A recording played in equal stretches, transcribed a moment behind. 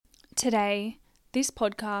Today, this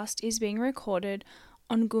podcast is being recorded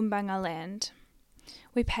on Gumbanga land.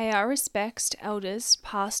 We pay our respects to elders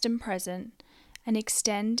past and present and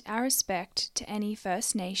extend our respect to any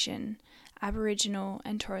First Nation, Aboriginal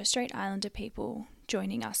and Torres Strait Islander people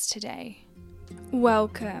joining us today.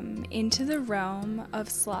 Welcome into the realm of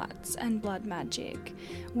sluts and blood magic,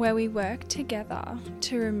 where we work together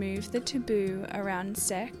to remove the taboo around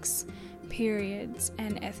sex, periods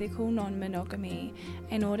and ethical non-monogamy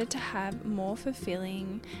in order to have more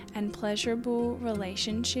fulfilling and pleasurable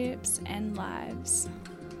relationships and lives.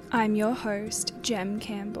 I'm your host, Jem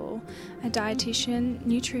Campbell, a dietitian,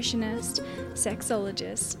 nutritionist,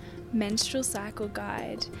 sexologist, menstrual cycle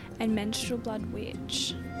guide, and menstrual blood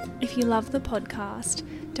witch. If you love the podcast,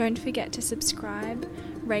 don't forget to subscribe,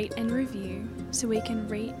 rate and review so we can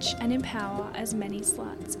reach and empower as many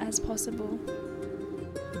sluts as possible.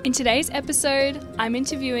 In today's episode, I'm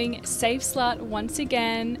interviewing Safe Slut once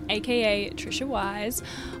again, aka Trisha Wise,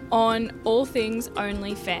 on all things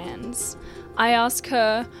OnlyFans. I ask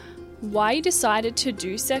her why you decided to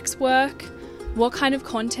do sex work, what kind of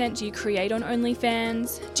content do you create on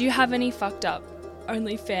OnlyFans, do you have any fucked up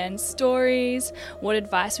OnlyFans stories, what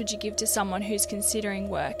advice would you give to someone who's considering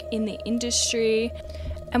work in the industry,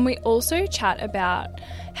 and we also chat about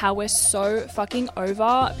how we're so fucking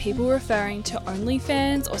over people referring to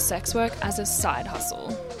OnlyFans or sex work as a side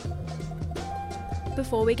hustle.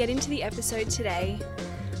 Before we get into the episode today,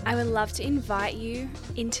 I would love to invite you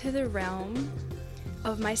into the realm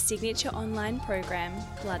of my signature online program,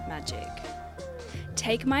 Blood Magic.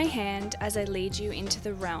 Take my hand as I lead you into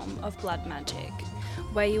the realm of blood magic,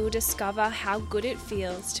 where you will discover how good it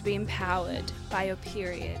feels to be empowered by your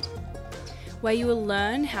period, where you will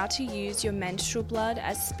learn how to use your menstrual blood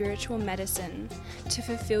as spiritual medicine to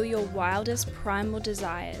fulfill your wildest primal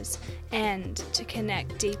desires and to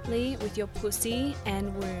connect deeply with your pussy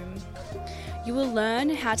and womb. You will learn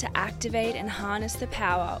how to activate and harness the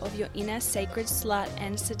power of your inner sacred slut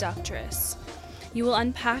and seductress. You will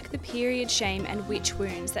unpack the period shame and witch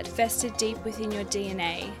wounds that fester deep within your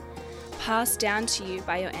DNA, passed down to you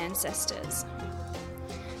by your ancestors.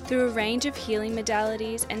 Through a range of healing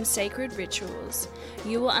modalities and sacred rituals,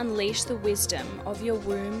 you will unleash the wisdom of your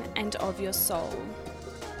womb and of your soul.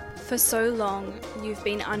 For so long, you've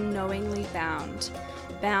been unknowingly bound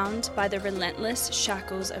by the relentless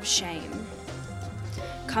shackles of shame.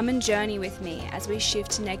 Come and journey with me as we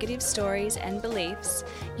shift negative stories and beliefs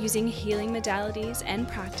using healing modalities and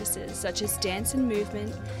practices such as dance and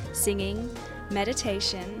movement, singing,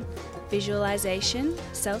 meditation, visualization,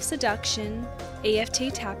 self-seduction,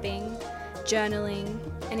 EFT tapping, journaling,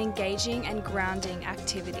 and engaging and grounding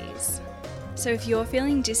activities. So if you're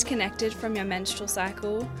feeling disconnected from your menstrual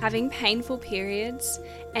cycle, having painful periods,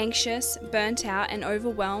 anxious, burnt out, and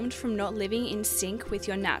overwhelmed from not living in sync with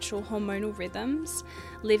your natural hormonal rhythms,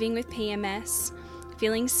 living with PMS,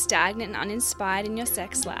 feeling stagnant and uninspired in your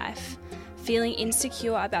sex life, feeling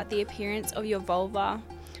insecure about the appearance of your vulva,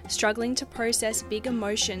 struggling to process big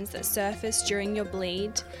emotions that surface during your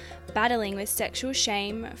bleed, battling with sexual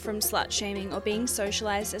shame from slut shaming or being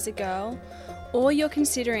socialized as a girl, or you're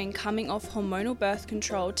considering coming off hormonal birth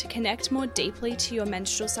control to connect more deeply to your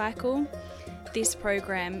menstrual cycle, this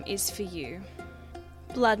program is for you.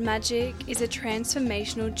 Blood Magic is a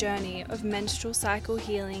transformational journey of menstrual cycle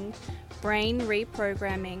healing, brain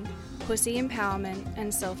reprogramming, pussy empowerment,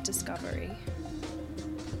 and self-discovery.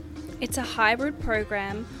 It's a hybrid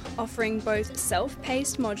program offering both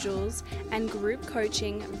self-paced modules and group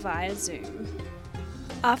coaching via Zoom.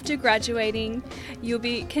 After graduating, you'll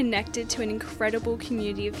be connected to an incredible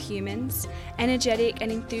community of humans, energetic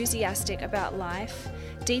and enthusiastic about life,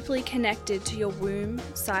 deeply connected to your womb,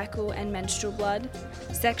 cycle and menstrual blood,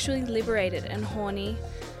 sexually liberated and horny,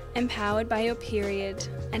 empowered by your period,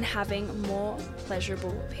 and having more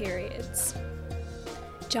pleasurable periods.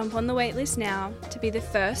 Jump on the waitlist now to be the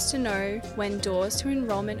first to know when doors to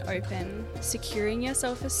enrollment open, securing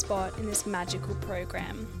yourself a spot in this magical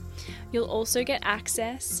program. You'll also get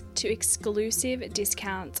access to exclusive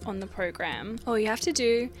discounts on the program. All you have to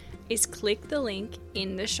do is click the link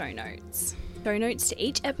in the show notes. Show notes to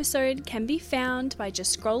each episode can be found by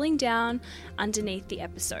just scrolling down underneath the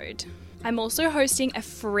episode. I'm also hosting a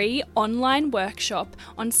free online workshop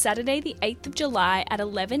on Saturday the 8th of July at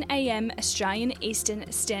 11 a.m. Australian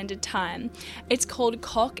Eastern Standard Time. It's called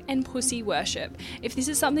Cock and Pussy Worship. If this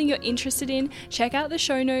is something you're interested in, check out the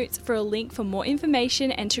show notes for a link for more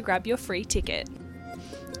information and to grab your free ticket.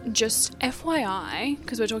 Just FYI,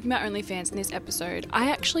 because we're talking about OnlyFans in this episode,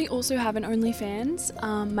 I actually also have an OnlyFans.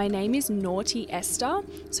 My name is Naughty Esther,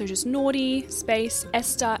 so just Naughty space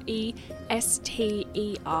Esther, E-S-T-E-R.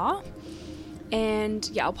 And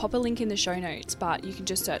yeah, I'll pop a link in the show notes, but you can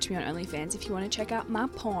just search me on OnlyFans if you want to check out my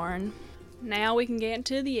porn. Now we can get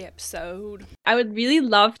into the episode. I would really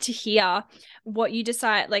love to hear what you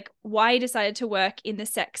decide, like why you decided to work in the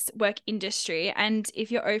sex work industry, and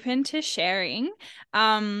if you're open to sharing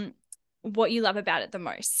what you love about it the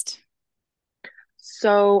most.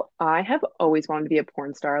 So I have always wanted to be a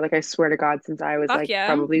porn star. Like I swear to God, since I was Fuck like yeah.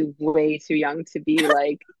 probably way too young to be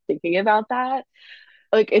like thinking about that.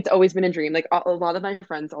 Like it's always been a dream. Like a lot of my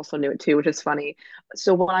friends also knew it too, which is funny.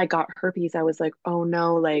 So when I got herpes, I was like, oh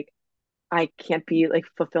no, like I can't be like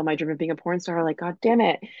fulfill my dream of being a porn star. Like, God damn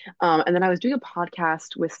it. And then I was doing a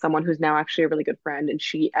podcast with someone who's now actually a really good friend, and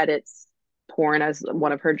she edits porn as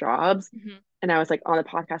one of her jobs. Mm-hmm. And I was like on the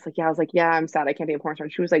podcast, like, yeah, I was like, yeah, I'm sad I can't be a porn star.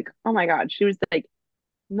 And she was like, oh my God. She was like,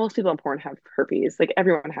 most people in porn have herpes. Like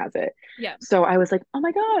everyone has it. Yeah. So I was like, oh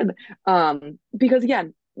my God. Because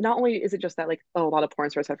again, not only is it just that like, oh, a lot of porn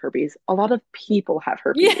stars have herpes, a lot of people have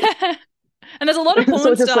herpes. Yeah. And there's a lot of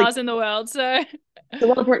So porn it's just like stars in the world, so. a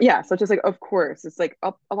lot of porn, yeah. So it's just like, of course, it's like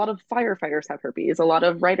a lot of firefighters have herpes, a lot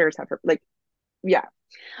of writers have herpes, like, yeah.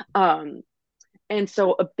 Um, and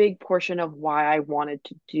so a big portion of why I wanted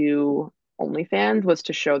to do OnlyFans was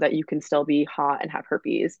to show that you can still be hot and have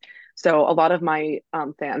herpes. So a lot of my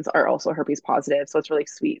fans are also herpes positive. So it's really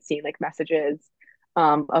sweet seeing like messages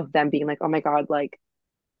of them being like, oh my God, like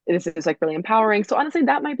this is like really empowering. So honestly,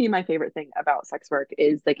 that might be my favorite thing about sex work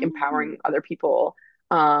is like Mm. empowering other people.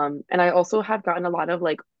 And I also have gotten a lot of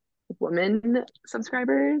like women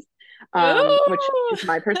subscribers, which Ooh. is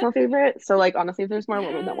my personal favorite. So like honestly, if there's more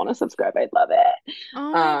women that want to Yes. subscribe, I'd love it.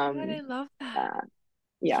 Oh my God, I Um, love that. yeah,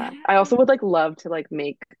 yeah. Yeah. I also would like love to like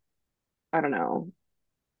make, I don't know,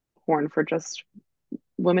 porn for just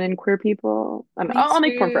women and queer people. I don't know. Me I'll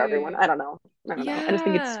make porn for everyone. too. I don't know. I don't know. I just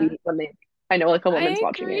think it's Yeah. sweet when they I know like a I woman's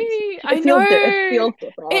watching it. agree. I It feels it know. feels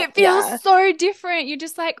different. It feels Yeah. so different. You're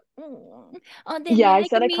just like, oh, they Yeah, I like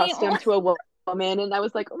said me. accustomed to a woman and I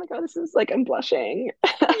was like, "Oh my God, this is like I'm blushing."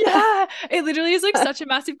 Yeah, it literally is like such a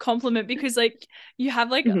massive compliment because like you have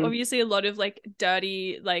like hmm obviously a lot of like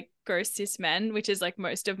dirty like gross cis men, which is like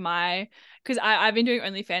most of my because I've been doing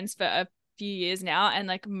OnlyFans for a few years now, and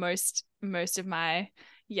like most of my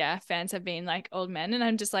fans have been like old men, and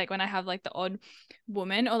I'm just like when I have like the odd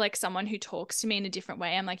woman or like someone who talks to me in a different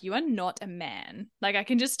way, I'm like, you are not a man. Like I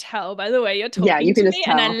can just tell by the way you're Yeah, talking you to can just me,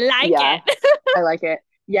 and I tell. like Yeah, it. I like it.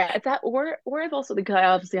 Yeah, it's that or I've also because I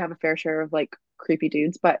obviously have a fair share of like creepy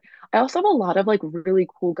dudes, but I also have a lot of like really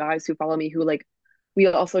cool guys who follow me who like we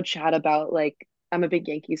also chat about like I'm a big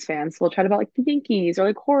Yankees fan, so we'll chat about like the Yankees or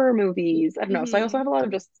like horror movies. I don't know. So I also Hmm. have a lot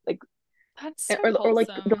of just like That's so or like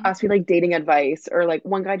they'll wholesome. ask me like dating advice or like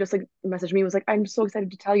one guy just like messaged me was like I'm so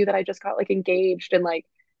excited to tell you that I just got like engaged and like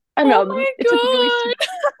I don't Oh know it's like really sweet.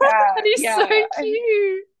 my God. Yeah, That is so yeah,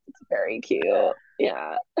 cute. it's very cute.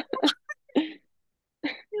 Yeah.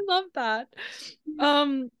 I love that.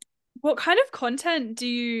 Um, what kind of content do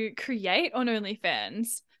you create on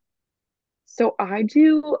OnlyFans? So I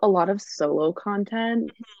do a lot of solo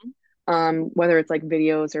content, whether it's like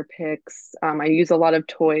videos or pics. I use a lot of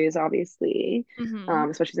toys, obviously, Mm-hmm.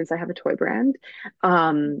 especially since I have a toy brand.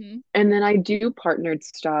 Um, Mm-hmm. and then I do partnered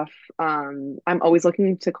stuff. I'm always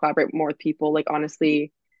looking to collaborate more with people. Like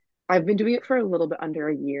honestly, I've been doing it for a little bit under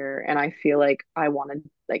a year, and I feel like I want to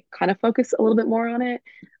like kind of focus a little bit more on it.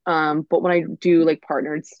 But when I do like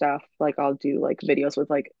partnered stuff, like I'll do like videos with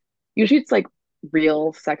like usually it's like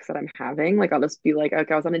real sex that I'm having. Like I'll just be like I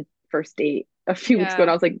was on a first date a few weeks ago, and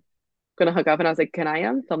Yeah. I was like gonna hook up, and I was like, "Can I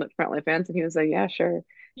film it for OnlyFans?" And he was like, "Yeah, sure."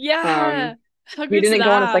 Yeah. Um, How we good's didn't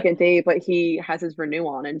go on a that? second date, but he has his Renew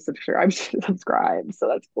on and subscribed, so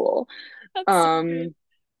that's cool. That's so good. Um,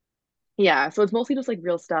 yeah, so it's mostly just like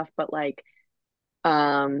real stuff, but like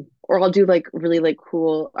or I'll do like really like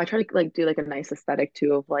cool I try to like do like a nice aesthetic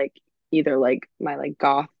too of like either like my like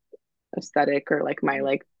goth aesthetic or like my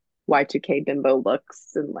like Y2K bimbo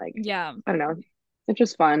looks and like Yeah. I don't know. It's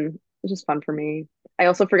just fun. It's just fun for me. I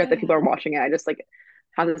also forget that people Yeah. are watching it. I just like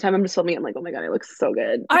half the time I'm just filming it, I'm like, oh my God, it looks so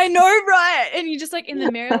good. I know, right? And you just like in the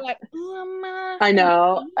mirror, like, mama. I And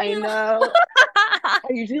know, I know.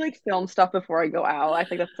 I usually like film stuff before I go out. I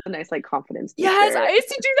think that's a nice like confidence Yes, I booster. used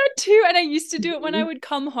to do that too. And I used to do it when I Mhm. would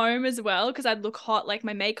come home as well because I'd look hot, like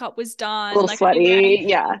my makeup was A done, little like I'd be wearing, sweaty.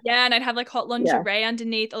 Yeah. yeah, and I'd have like hot Yeah. lingerie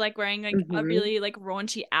underneath or like wearing like a hmm really like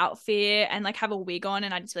raunchy outfit and like have a wig on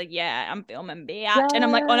and I'd just be like, yeah, I'm filming bitch. And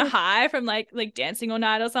I'm like on a Yes. high from like dancing all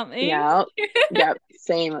night or something. Yeah. Yeah.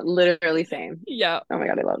 Same. Literally same. Yeah. Oh my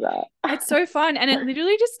God, I love that. It's so fun and it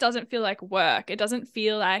literally just doesn't feel like work. It doesn't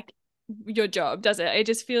feel like your job, does it? It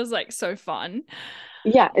just feels like so fun.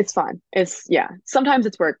 Yeah, it's fun. Sometimes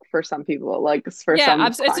it's work for some people, like for Yeah, some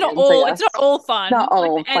It's clients, I not guess. all fun. Not Like the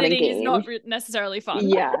all fun and editing is not games. necessarily fun.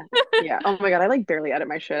 Yeah. Yeah. Oh my God, I like barely edit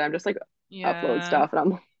my shit. I'm just like upload Yeah. stuff and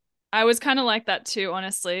I'm I was kind of like that too,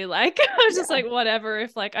 honestly. Like I was just yeah. like, whatever,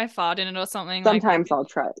 if like I fart in it or something, like who Sometimes gives I'll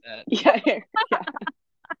try. a shit? Yeah, yeah.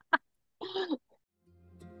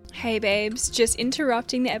 Hey babes, just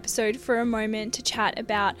interrupting the episode for a moment to chat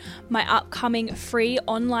about my upcoming free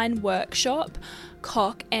online workshop,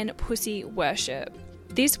 Cock and Pussy Worship.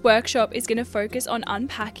 This workshop is going to focus on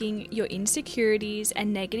unpacking your insecurities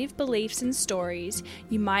and negative beliefs and stories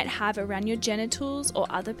you might have around your genitals or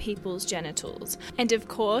other people's genitals. And of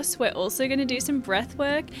course, we're also going to do some breath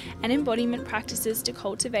work and embodiment practices to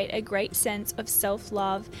cultivate a great sense of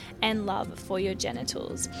self-love and love for your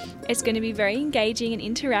genitals. It's going to be very engaging and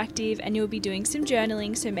interactive, and you'll be doing some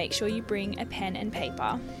journaling, so make sure you bring a pen and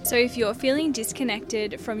paper. So if you're feeling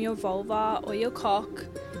disconnected from your vulva or your cock,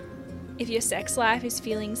 if your sex life is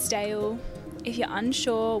feeling stale, if you're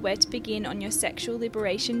unsure where to begin on your sexual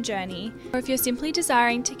liberation journey, or if you're simply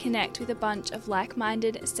desiring to connect with a bunch of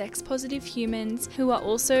like-minded, sex-positive humans who are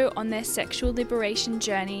also on their sexual liberation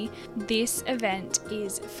journey, this event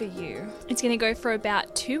is for you. It's going to go for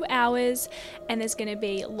about 2 hours, and there's going to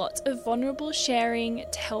be lots of vulnerable sharing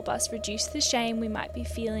to help us reduce the shame we might be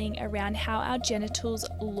feeling around how our genitals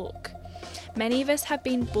look. Many of us have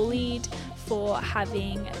been bullied for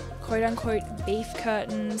having quote-unquote beef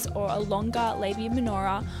curtains or a longer labia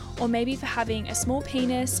minora, or maybe for having a small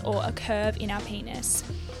penis or a curve in our penis.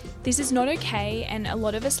 This is not okay, and a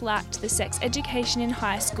lot of us lacked the sex education in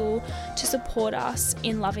high school to support us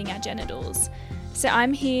in loving our genitals. So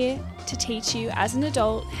I'm here to teach you as an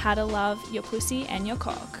adult how to love your pussy and your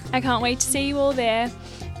cock. I can't wait to see you all there.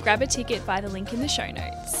 Grab a ticket via the link in the show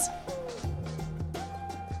notes.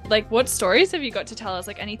 Like, what stories have you got to tell us?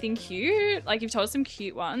 Like, anything cute? Like, you've told us some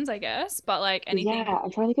cute ones, I guess, but like anything Yeah,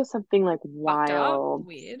 I'm trying to think of something like fucked up, wild.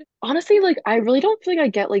 weird? Honestly, like I really don't feel like I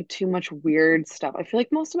get like too much weird stuff. I feel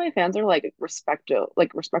like most of my fans are like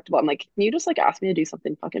respectable. I'm like, can you just like ask me to do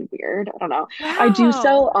something fucking weird? I don't know. I do Wow.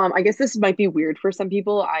 sell, I guess this might be weird for some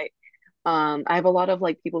people. I have a lot of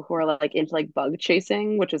like people who are like into like bug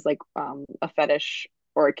chasing, which is like a fetish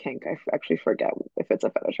or a kink. Actually forget if it's a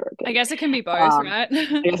fetish or a I kink. guess it can be both, Um, right?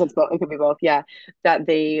 I guess it's both. It could be both. Yeah, that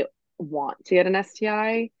they want to get an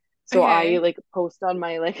STI. So I Okay. like post on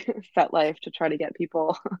my like FetLife to try to get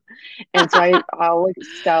people, and so I'll like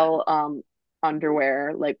sell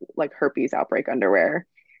underwear like herpes outbreak underwear.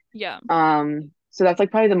 Yeah. So that's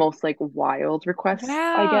like probably the most like wild requests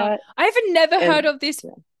I Wow. get, I've never heard and of this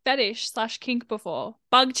fetish slash kink before.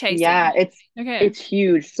 Bug yeah, chasing. Okay. it's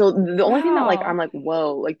huge. So the only thing that like I'm Wow. like,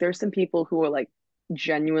 whoa, like there's some people who are like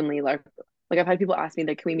genuinely like I've had people ask me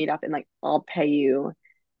like, can we meet up and like I'll pay you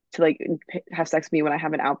to like have sex with me when I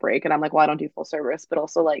have an outbreak, and I'm like, well, I don't do full service, but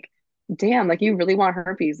also like, damn, like you really want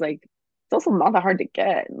herpes, like it's also not that hard to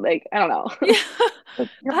get. Like I don't know, Yeah. like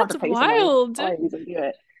you don't have That's to pay someone wild. twice and do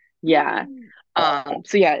it. Yeah. Mm.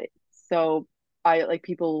 So yeah, so I like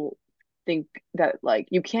people think that like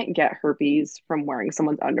you can't get herpes from wearing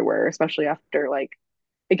someone's underwear, especially after like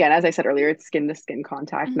again, as I said earlier, it's skin to skin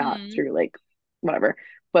contact, not Mhm. through like whatever.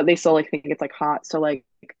 But they still like think it's like hot. So like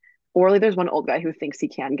or like there's one old guy who thinks he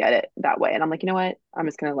can get it that way. And I'm like, you know what? I'm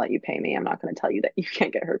just gonna let you pay me. I'm not gonna tell you that you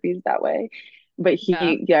can't get herpes that way. But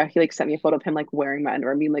Yeah. he like sent me a photo of him like wearing my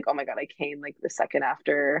underwear, being like, oh my God, I came like the second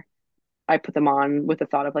after I put them on with the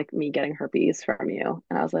thought of like me getting herpes from you.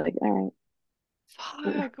 And I was like, all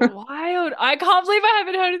Fuck, right. wild. I can't believe I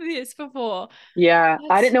haven't heard of this before. Yeah,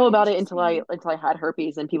 I That's didn't so know about it interesting. until I had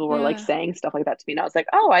herpes and people were like Yeah. saying stuff like that to me. And I was like,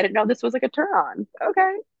 oh, I didn't know this was like a turn on.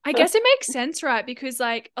 Okay. I guess it makes sense, right? Because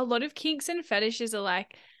like a lot of kinks and fetishes are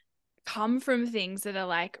like come from things that are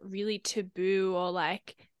like really taboo or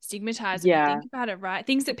like stigmatized if you Yeah. think about it, right?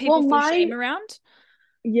 Things that Well, people feel my shame around.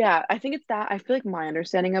 yeah, I think it's that. I feel like my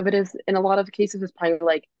understanding of it is in a lot of cases is probably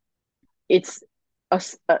like it's a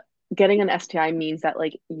getting an STI means that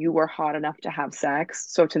like you were hot enough to have sex.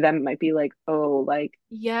 So to them it might be like, oh, like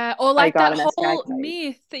Yeah, or I like got that an STI whole because I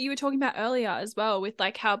myth that you were talking about earlier as well, with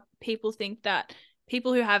like how people think that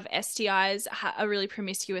people who have STIs are really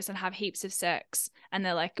promiscuous and have heaps of sex, and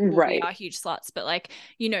they're like, well, we right. are huge sluts, but like,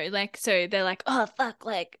 you know, like, so they're like, oh fuck,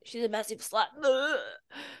 like she's a massive slut, ugh.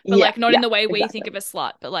 But Yeah, like not in yeah, the way we think exactly. of a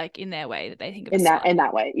slut, but like in their way that they think of a slut. In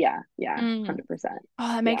that way. Yeah, yeah, Mm. 100%. Oh,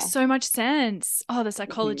 that makes Yeah. so much sense. Oh, the Hmm.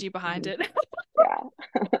 psychology behind Hmm. it. Yeah.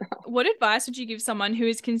 What advice would you give someone who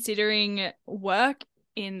is considering work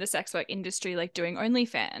in the sex work industry, like doing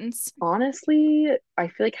OnlyFans? Honestly, I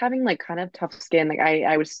feel like having like kind of tough skin. Like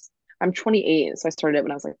I'm 28, so I started it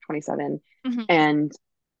when I was like 27. Hmm. And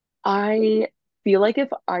I feel like if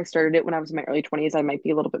I started it when I was in my early 20s, I might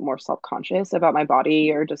be a little bit more self-conscious about my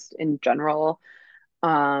body or just in general.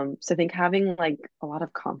 So I think having like a lot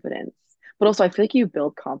of confidence, but also I feel like you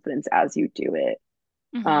build confidence as you do it.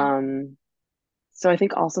 Hmm. Um, so I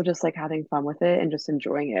think also just like having fun with it and just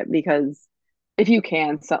enjoying it because if you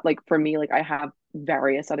can, so like for me, like I have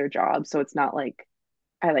various other jobs, so it's not like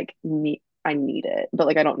I need it, but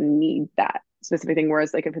like I don't need that specific thing.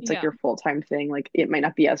 Whereas like if it's like Yeah. your full-time thing, like it might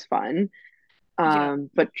not be as fun. Yeah.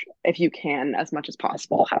 But if you can, as much as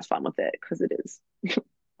possible, have fun with it because it is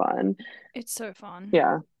fun. It's so fun.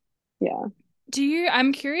 Yeah, yeah.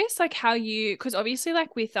 I'm curious like how you, because obviously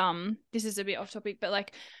like with this is a bit off topic, but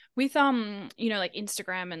like with like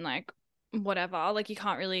Instagram and like whatever, like you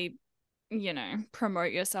can't really,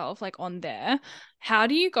 promote yourself like on there. How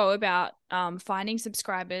do you go about finding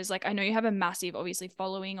subscribers? Like I know you have a massive obviously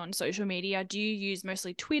following on social media. Do you use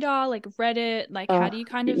mostly Twitter, like Reddit? Like how Uh, do you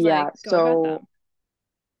kind of yeah. like go about that? So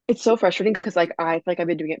it's so frustrating because like I feel like I've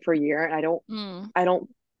been doing it for a year and Mm.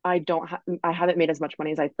 I don't I haven't made as much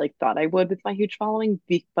money as I like thought I would with my huge following,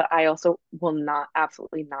 but I also will not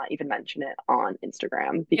absolutely not even mention it on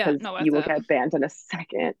Instagram Yeah, because not you worth will it. get banned in a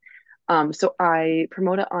second. So I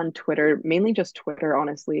promote it on Twitter, mainly just Twitter,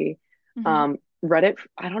 honestly. Hmm. Um, Reddit,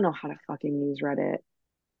 I don't know how to fucking use Reddit.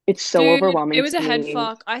 It's so Dude, it overwhelming was a to head me.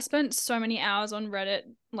 fuck. I spent so many hours on Reddit,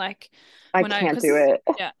 like I when I, can't do because it.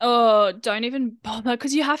 yeah, oh, don't even bother,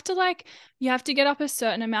 because you have to get up a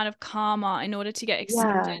certain amount of karma in order to get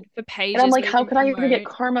Yeah. accepted for And I'm pages like, where you how can could I even get promote.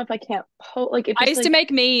 karma if I can't post? Like, it I just used to like,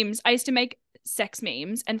 make memes. I used to make sex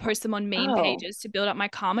memes and post them on meme oh, pages to build up my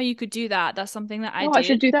karma. You could do that. That's something that I oh, I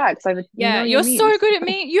should did. do that because I have a Yeah, you're million so memes. good at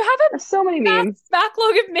me. You have a There's so many mass memes.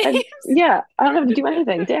 backlog of memes. Yeah, I don't have to do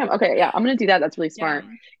anything. Damn. Okay, yeah, I'm gonna do that. That's really Yeah, smart.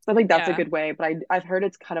 So I think that's a yeah, good way, but I've heard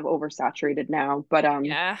it's kind of oversaturated now. But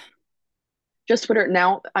yeah. just Twitter.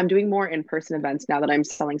 Now I'm doing more in-person events now that I'm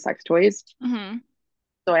selling sex toys. Hmm.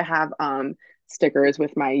 So I have stickers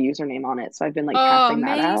with my username on it. So I've been like Oh, passing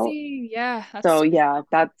that out. amazing. Yeah, that's So so yeah, fun.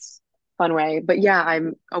 that's fun way. But yeah,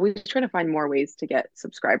 I'm always trying to find more ways to get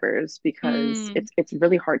subscribers because Mm, it's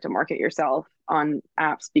really hard to market yourself on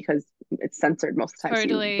apps because it's censored most of the time. So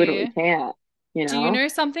you literally totally. can't, you Do you know? know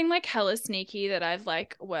something like hella sneaky that I've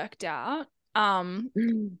like worked out? Um,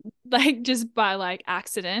 Mm. like just by like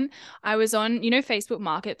accident. I was on, Facebook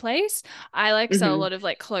Marketplace. I like sell a Hmm. lot of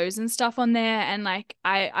like clothes and stuff on there, and like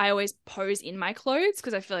I always pose in my clothes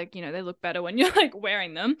because I feel like, they look better when you're like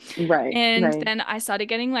wearing them. Right, And right. then I started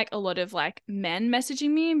getting like a lot of like men messaging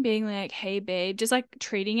me and being like, "Hey babe," just like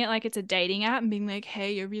treating it like it's a dating app and being like,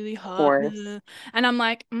 "Hey, you're really Of hot." course. Blah. And I'm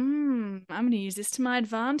like, I'm gonna use this to my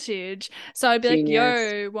advantage. So I'd be like, Genius.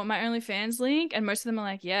 "Yo, want my OnlyFans link?" And most of them are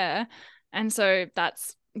like, "Yeah." And so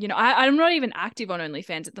that's, I'm not even active on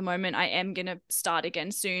OnlyFans at the moment. I am gonna start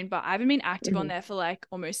again soon, but I haven't been active on Hmm. there for like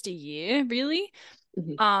almost a year, really.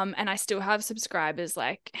 Hmm. And I still have subscribers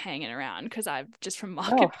like hanging around because I've just from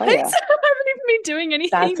Oh, Marketplace. hell yeah. I haven't even been doing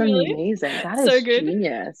anything That's really. amazing. That So is good.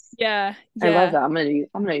 genius. Yeah, I love yeah. that. I'm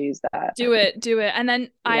gonna use that. Do it, do it. And then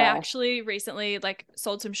I Yeah. actually recently like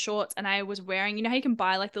sold some shorts and I was wearing, how you can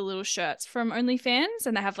buy like the little shirts from OnlyFans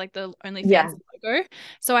and they have like the OnlyFans Yeah. logo.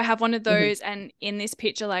 So I have one of Hmm. those and in this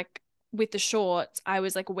picture, like with the shorts, I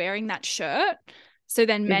was like wearing that shirt. So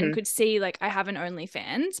then men Hmm. could see like I have an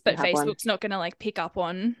OnlyFans, You but have one Facebook's not gonna like pick up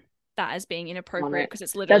on that as being on inappropriate it. because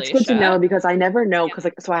it's That's literally a good to know shirt. because I never know. Yeah. Because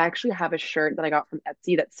like, so I actually have a shirt that I got from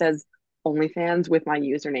Etsy that says OnlyFans with my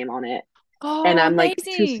username on it, and Oh, I'm like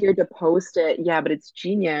too amazing. scared to post it. Yeah, but it's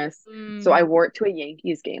genius. So I Mm. wore it to a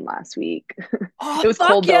Yankees game last week. Oh, It was fuck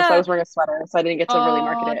cold though, so I yeah. was wearing a sweater, so I didn't get to really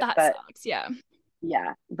market Oh, it. that But sucks. Yeah.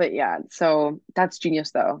 yeah, but yeah, so that's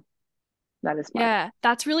genius though. That is smart. Yeah,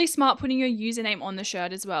 that's really smart putting your username on the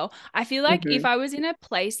shirt as well. I feel like if Hmm. I was in a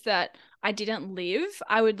place that I didn't live,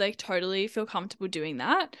 I would like totally feel comfortable doing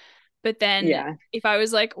that. But then Yeah, if I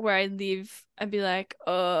was like where I live, I'd be like,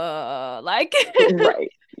 like, right.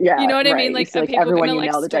 you Yeah, know what I mean? right. You Like, see are like people everyone gonna you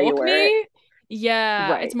like know the day you stalk wear it. me?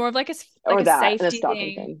 Yeah, it's Right. more of like like Or a that and a safety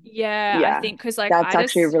stalking thing. thing. Yeah, I Yeah. think because like That's I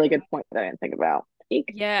actually a just, really good point that I didn't think about.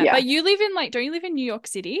 Eek. yeah, Yeah. but you live in like, don't you live in New York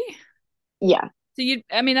City? Yeah. So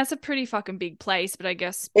I mean, that's a pretty fucking big place, but I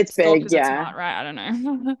guess It's big. stalkers are Yeah. smart, right? I don't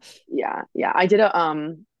know. Yeah. Yeah.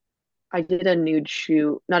 I did a nude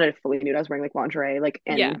shoot, not a fully nude. I was wearing like lingerie, like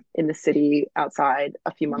Yeah. in the city outside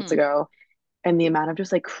a few months Hmm. ago. And the amount of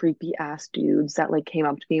just like creepy ass dudes that like came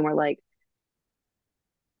up to me and were like,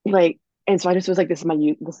 and so I just was like, this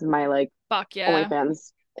is my like Fuck yeah.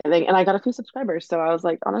 OnlyFans. And I got a few subscribers, so I was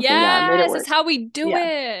like, honestly, yeah, I made it Yes, that's work. how we do Yeah,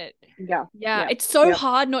 it. yeah, Yeah, yeah, it's so yep.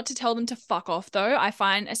 hard not to tell them to fuck off though. I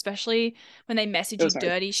find especially when they message It you was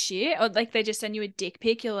hard. dirty shit or like they just send you a dick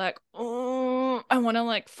pic, you're like, oh, I want to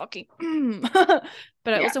like fucking, but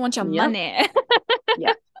I Yeah, also want your yep, money.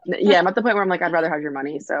 yeah, yeah. I'm at the point where I'm like, I'd rather have your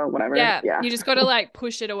money, so whatever. Yeah, Yeah, you just got to like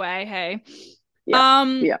push it away, hey. yeah,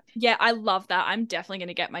 yeah, Yeah, I love that. I'm definitely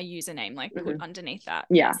gonna get my username like put hmm underneath that.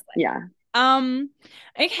 yeah, Yes. yeah. Um,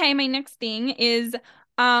 okay, my next thing is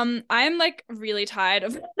I am like really tired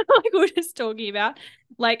of like we were just talking about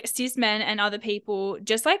like cis men and other people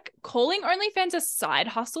just like calling OnlyFans a side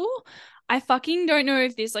hustle. I fucking don't know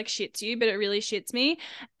if this like shits you, but it really shits me.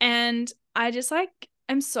 And I just like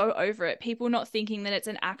am so over it. People not thinking that it's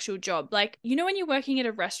an actual job. Like, you know, when you're working at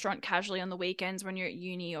a restaurant casually on the weekends when you're at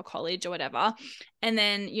uni or college or whatever, and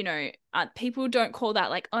then, people don't call that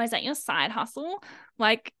like, oh, is that your side hustle?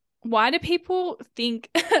 Like, why do people think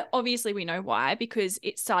obviously we know why because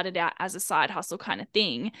it started out as a side hustle kind of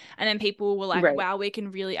thing and then people were like Right. wow we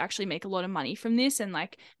can really actually make a lot of money from this and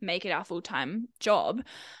like make it our full-time job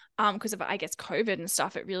because of I guess COVID and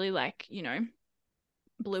stuff it really like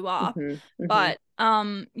blew up hmm hmm but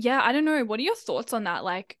yeah I don't know what are your thoughts on that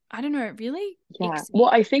like I don't know it really Yeah. icks Well,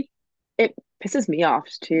 me I think it pisses me off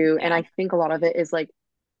too, and yeah I think a lot of it is like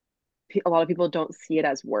a lot of people don't see it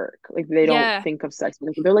as work. Like they don't yeah think of sex.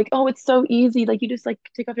 They're like, oh, it's so easy. Like you just like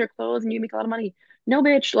take off your clothes and you make a lot of money. No,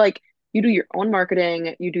 bitch. Like you do your own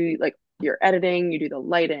marketing. You do like your editing. You do the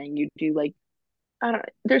lighting. You do like I don't.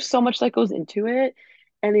 There's so much that goes into it,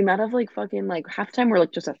 and the amount of like fucking like half the time we're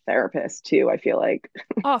like just a therapist too. I feel like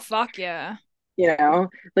oh fuck yeah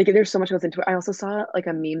like there's so much goes into it. I also saw like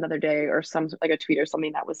a meme the other day or some like a tweet or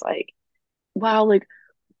something that was like, wow,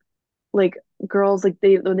 like girls like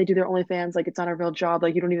they when they do their OnlyFans like it's not a real job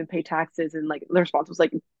like you don't even pay taxes and like the response was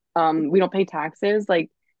like we don't pay taxes like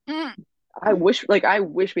Mm. I wish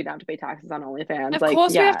we didn't have to pay taxes on OnlyFans Of like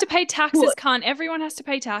course we have yeah to pay cool taxes cunt everyone has to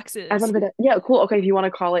pay I taxes want to yeah cool okay if you want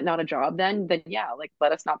to call it not a job then yeah like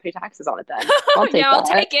let us not pay taxes on it then I'll take yeah I'll that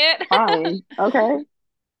take it fine okay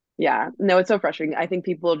yeah no it's so frustrating I think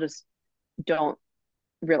people just don't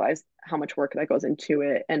realize how much work that goes into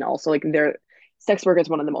it and also like their sex work is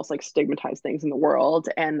one of the most like stigmatized things in the world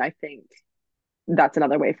and I think that's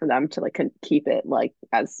another way for them to like keep it like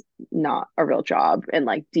as not a real job and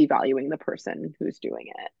like devaluing the person who's doing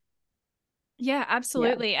it. Yeah,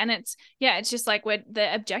 Yeah. absolutely. And it's just like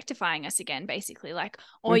they're objectifying us again, basically. Like,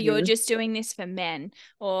 or you're hmm just doing this for men,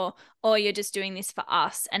 or you're just doing this for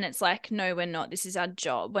us. And it's like, no, we're not. This is our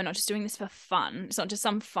job. We're not just doing this for fun. It's not just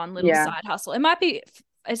some fun little Yeah. side hustle. It might be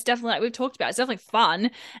it's definitely like we've talked about, it's definitely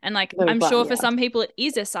fun. And like That'd be I'm fun. sure for Yeah. some people it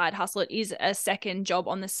is a side hustle. It is a second job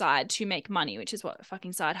on the side to make money, which is what a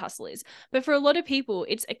fucking side hustle is. But for a lot of people,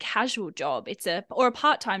 it's a casual job. It's a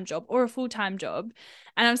part-time job or a full-time job.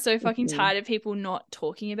 And I'm so fucking hmm tired of people not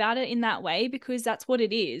talking about it in that way because that's what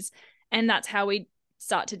it is. And that's how we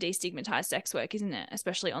start to destigmatize sex work, isn't it?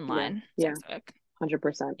 Especially Yeah. online Yeah. sex work.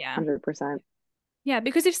 100%. Yeah. 100%. Yeah.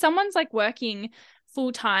 Because if someone's like working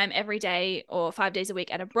full time every day or 5 days a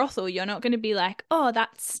week at a brothel, you're not going to be like, oh,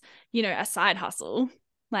 that's, a side hustle.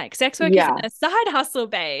 Like sex work isn't Yeah. a side hustle,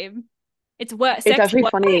 babe. It's work, It's sex actually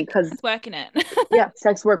work. funny because It's working it. yeah,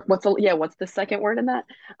 sex work. What's the second word in that?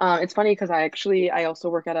 It's funny because I also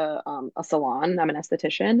work at a salon. I'm an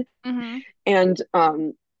esthetician, hmm and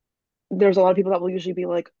there's a lot of people that will usually be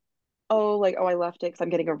like, oh, I left it because I'm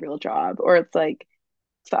getting a real job, or it's like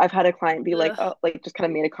so I've had a client be like, Ugh. oh, like just kind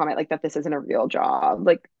of made a comment like that this isn't a real job.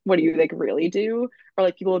 Like, what do you like really do? Or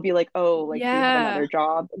like people will be like, oh, like do you have Yeah. another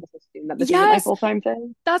job? And just assume that this isn't my Yes. full-time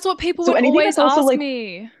thing. That's what people So would anything always that's also ask like,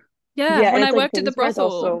 me. Yeah, yeah, when and I it's like worked at the things where it's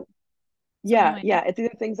brothel. also, So yeah, annoying. yeah, it's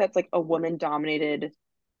either things that's like a woman-dominated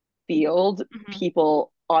field, hmm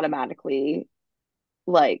people automatically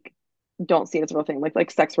like don't see it as a real thing,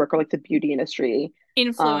 like sex work or like the beauty industry.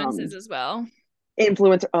 Influences Um, as well.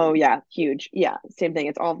 influencer, oh yeah, huge. Yeah, same thing.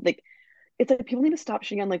 It's all like it's like people need to stop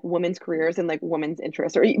shitting on like women's careers and like women's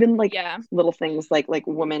interests or even like Yeah. little things like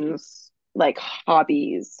women's like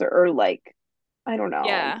hobbies or like I don't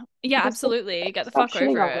know. Yeah. Yeah, Just like absolutely. Get the stop fuck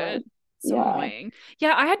over shitting on it. it. So Yeah. annoying.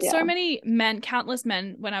 Yeah, I had so Yeah. many men, countless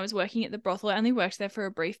men when I was working at the brothel. I only worked there for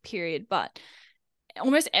a brief period, but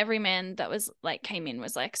almost every man that was like came in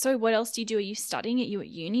was like, so what else do you do? Are you studying? Are you at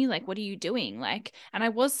uni? Like, what are you doing? Like, and I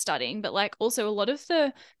was studying, but like also a lot of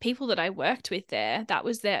the people that I worked with there, that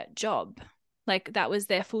was their job. Like that was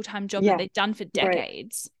their full-time job that Yeah. they'd done for Right.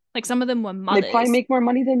 decades. Like some of them were And they probably mothers. make more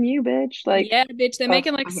money than you, bitch. Like, Yeah, bitch, they're ugh,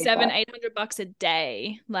 making like I hate seven, that. 800 bucks a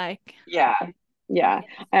day. Like, Yeah. Yeah.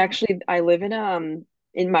 yes. I live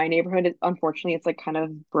in my neighborhood, unfortunately it's like kind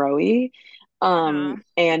of broy. Uh,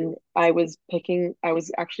 And I was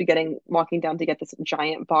actually walking down to get this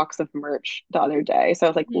giant box of merch the other day. So I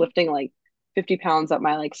was like mhm. lifting like 50 pounds up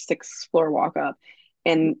my like sixth floor walk up.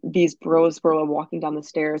 And these bros were walking down the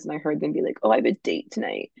stairs, and I heard them be like, "Oh, I have a date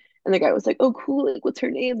tonight." And the guy was like, "Oh, cool. Like, what's her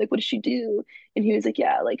name? Like, what does she do?" And he was like,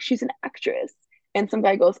 "Yeah, like she's an actress." And some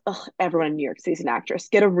guy goes, "Ugh, everyone in New York City's an actress.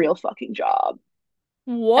 Get a real fucking job."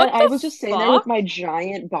 And What I the was just sitting there with fuck? my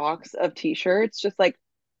giant box of t-shirts, just like,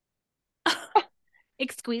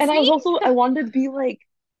 Excuse and me? I wanted to be like,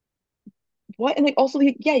 what? And like also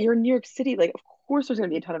like, yeah, you're in New York City. Like, of course there's gonna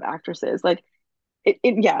be a ton of actresses. Like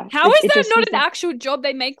yeah, How like is it that just not was an like, actual job?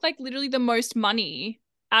 They make like literally the most money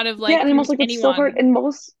out of yeah, like and pretty I'm also much like it's so hard. anyone. And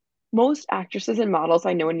most actresses and models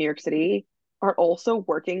I know in New York City are also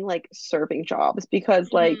working like serving jobs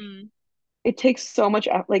because like Mm. it takes so much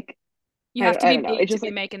like You have to I be don't know. It big to just be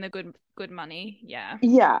like making the good money. Yeah.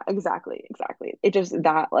 yeah, exactly. It just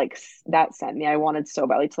that like that sent me. I wanted so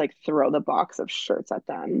badly to like throw the box of shirts at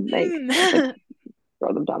them. Like just like Mm.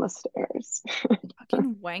 throw them down the stairs.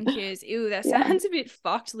 Fucking wankers. Ew, that Yeah. sounds a bit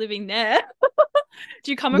fucked living there.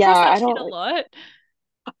 Do you come Yeah, across that shit a lot?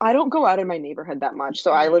 I don't go out in my neighborhood that much.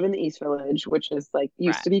 So I live in Mm. the East Village, which is like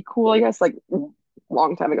used Right. to be cool, I guess, like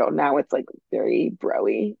long time ago. Now it's like very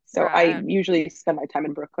broy. So I Right. usually spend my time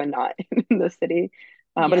in Brooklyn, not in the city.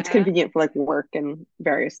 But it's Yeah. convenient for like work and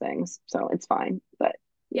various things. So it's fine. But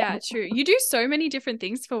yeah. Yeah, true. You do so many different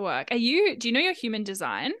things for work. Do you know your human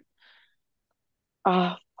design?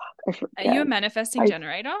 Fuck, I Are you forget. a manifesting I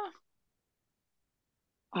generator?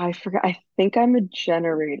 I forget. I think I'm a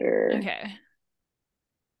generator. Okay.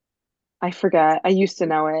 I forget. I used to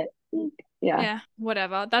know it. Yeah. Yeah,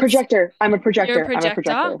 whatever. That's Projector. I'm a You're a projector. I'm a projector?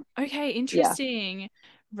 projector. Okay, Yeah. interesting.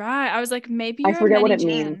 Right. I was like, maybe I you're a forget what many it gen.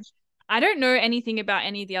 means. I don't know anything about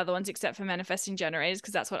any of the other ones except for manifesting generators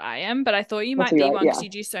because that's what I am, but I thought you That's might what you be are. one because Yeah. you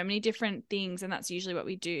do so many different things and that's usually what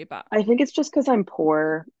we do. But I think it's just because I'm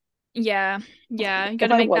poor. yeah, yeah, you got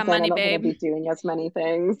If to I make that wasn't, I money, don't think I'd babe. be doing as many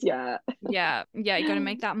things. Yeah, Yeah, yeah, you got to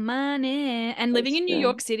make that money. And living that's in New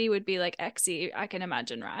York true. City would be like exy, I can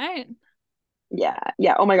imagine, right? Yeah,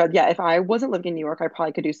 yeah. Oh my God. Yeah. If I wasn't living in New York, I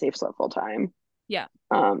probably could do Safe Slut full time. Yeah,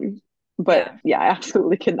 Um, but yeah. yeah, I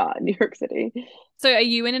absolutely could not in New York City. So are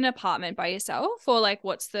you in an apartment by yourself or like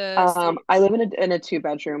what's the I sitch? live in a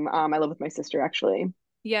two-bedroom. I live with my sister actually.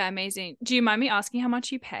 Yeah, amazing. Do you mind me asking how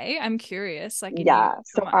much you pay? I'm curious, like in New York, Yeah.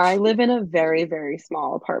 how So I much? live in a very, very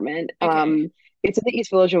small apartment. Okay. It's in the East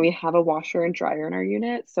Village and we have a washer and dryer in our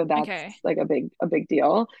unit, so that's Okay. like a big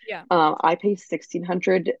deal. Yeah. I pay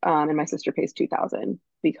 1,600, and my sister pays 2,000 So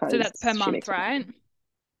because that's per she month, makes more right? money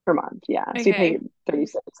per month. Yeah. So we Okay. pay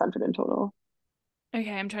 3,600 in total.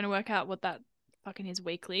 Okay, I'm trying to work out what that fucking is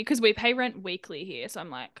weekly because we pay rent weekly here. So I'm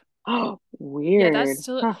like, Oh, yeah, that's weird.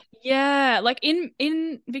 still Huh. yeah, like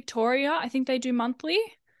in Victoria, I think they do monthly,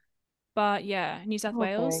 but yeah, New South Okay.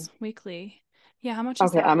 Wales weekly. Yeah, how much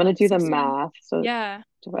is Okay, that? I'm gonna Like do the 16? math. So Yeah.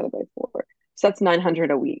 divided by four. So that's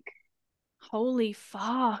 900 a week. Holy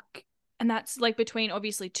fuck. And that's like between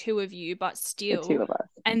obviously two of you, but The two still. of us.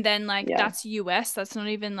 And then like Yeah. that's US. That's not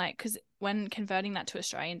even like because when converting that to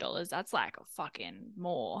Australian dollars, that's like fucking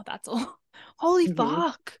more. That's all. Holy Hmm.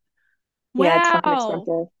 fuck. Yeah, it's fucking Wow.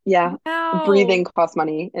 expensive. Yeah. Wow. Breathing costs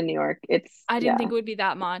money in New York. It's I didn't think yeah. it would be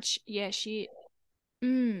that much. Yeah, she.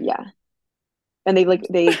 Mm. Yeah. And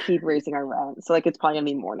they keep raising our rent. So like it's probably gonna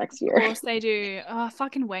be more next Of year. course they do. Oh,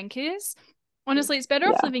 fucking wankers. Honestly, it's better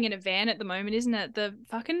off Yeah. living in a van at the moment, isn't it? The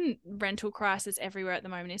fucking rental crisis everywhere at the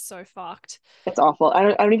moment is so fucked. It's awful. I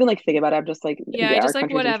don't even like think about it. I'm just like, Yeah, yeah, our just like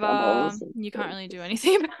country's in whatever. shambles. You can't It's really do just,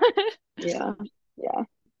 anything about it. yeah. Yeah.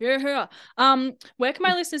 Yeah. Where can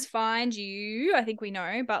my listeners find you? I think we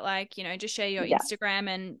know, but like, just share your Yeah. Instagram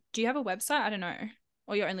and do you have a website? I don't know.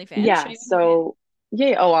 Or your OnlyFans? Show Yeah. your OnlyFans. So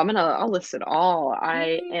yeah, oh, I'll list it all.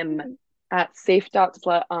 I am Mm. at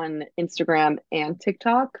safe.slut on Instagram and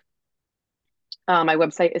TikTok. My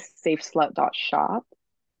website is safeslut.shop.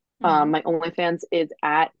 Mm. My OnlyFans is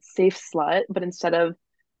at safeslut, but instead of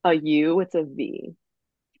a U, it's a V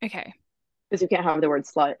Okay. because you can't have the word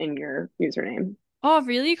slut in your username. Oh,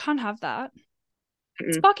 really? You can't have that.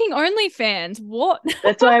 It's Mm-mm. fucking OnlyFans. What?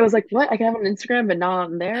 That's why I was like, what? I can have it on Instagram, but not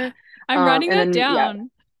on there. I'm writing And that then yeah,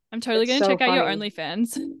 down. I'm totally it's gonna so check out your funny.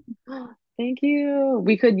 OnlyFans. Thank you.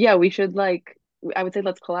 We should like, I would say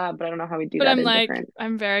let's collab, but I don't know how we do But that I'm in like, different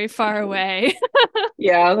I'm very far countries. away.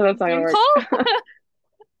 Yeah, that's not gonna Zoom work. call?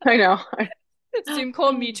 I know. Zoom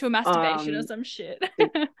call mutual masturbation or Um, some shit.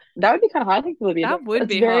 that would be kind of hard. I think it would be. That would It's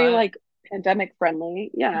be very hot. like pandemic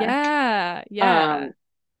friendly. Yeah. Yeah, yeah, Um,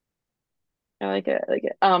 I like it. I like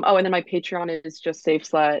it. Oh, and then my Patreon is just Safe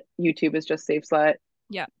Slut. YouTube is just Safe Slut.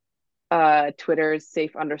 yeah. Twitter is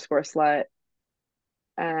safe underscore slut.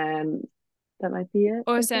 And that might be it,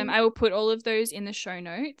 I Awesome. think. I will put all of those in the show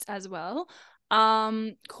notes as well. Cool.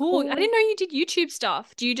 I Cool. didn't know you did YouTube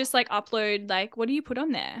stuff. Do you just like upload, like, what do you put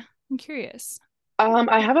on there? I'm curious.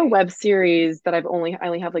 I have a web series that I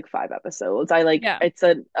only have like 5 episodes. I like Yeah, it's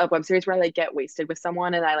a web series where I like get wasted with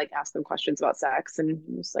someone and I like ask them questions about sex and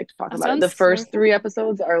just like talk that about it. sounds The so first three fun.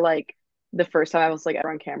 episodes are like the first time I was like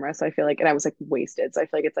ever on camera, so I feel like and I was like wasted. So I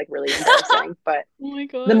feel like it's like really embarrassing. But Oh my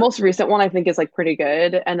the God. most recent one I think is like pretty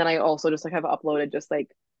good. And then I also just like have uploaded just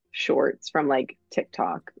like shorts from like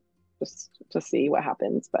TikTok just to see what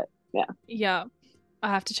happens. But yeah. Yeah, I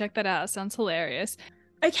have to check that out. Sounds hilarious.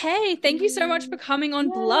 Okay, thank you so much for coming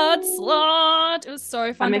on Blood Yay. Slut. It was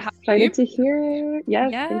so fun I'm to have you. excited to hear it.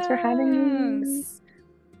 Yes, thanks for having me. Yes.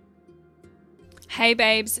 Hey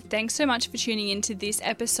babes, thanks so much for tuning into this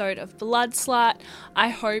episode of Blood Slut. I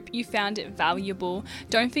hope you found it valuable.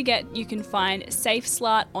 Don't forget you can find Safe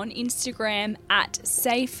Slut on Instagram at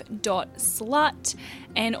safe.slut,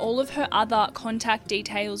 and all of her other contact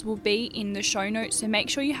details will be in the show notes, so make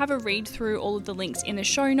sure you have a read through all of the links in the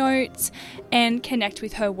show notes and connect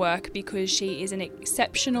with her work because she is an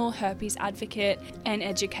exceptional herpes advocate and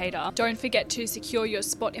educator. Don't forget to secure your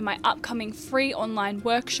spot in my upcoming free online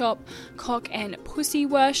workshop, Cock and Pussy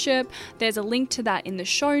Worship. There's a link to that in the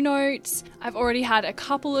show notes. I've already had a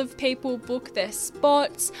couple of people book their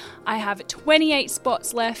spots. I have 28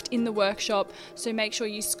 spots left in the workshop, so make sure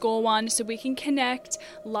you score one so we can connect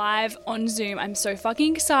live on Zoom. I'm so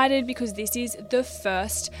fucking excited because this is the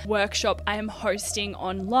first workshop I am hosting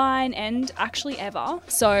online and actually ever.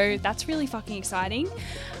 So that's really fucking exciting.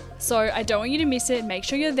 So I don't want you to miss it. Make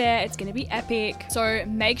sure you're there. It's going to be epic. So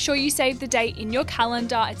make sure you save the date in your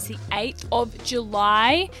calendar. It's the 8th of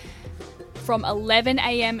July from 11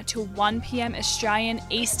 a.m. to 1 p.m. Australian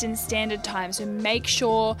Eastern Standard Time. So make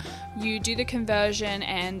sure you do the conversion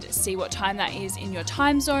and see what time that is in your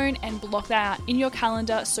time zone and block that out in your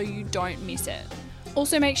calendar so you don't miss it.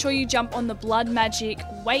 Also make sure you jump on the Blood Magic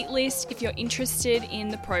waitlist if you're interested in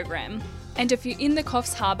the program. And if you're in the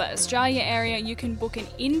Coffs Harbour, Australia area, you can book an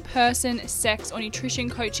in-person sex or nutrition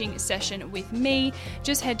coaching session with me.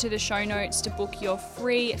 Just head to the show notes to book your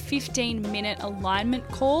free 15-minute alignment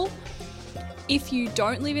call. If you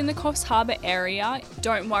don't live in the Coffs Harbour area,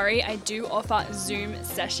 don't worry, I do offer Zoom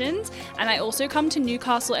sessions, and I also come to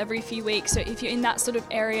Newcastle every few weeks, so if you're in that sort of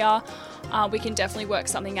area, we can definitely work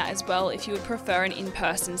something out as well if you would prefer an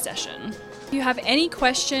in-person session. If you have any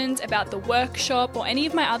questions about the workshop or any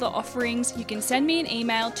of my other offerings, you can send me an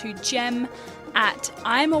email to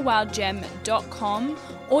gem@imawildgem.com,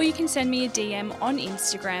 or you can send me a DM on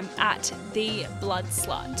Instagram at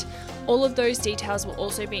 @thebloodSlut. All of those details will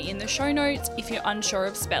also be in the show notes if you're unsure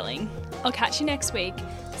of spelling. I'll catch you next week.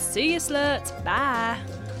 See you, sluts. Bye.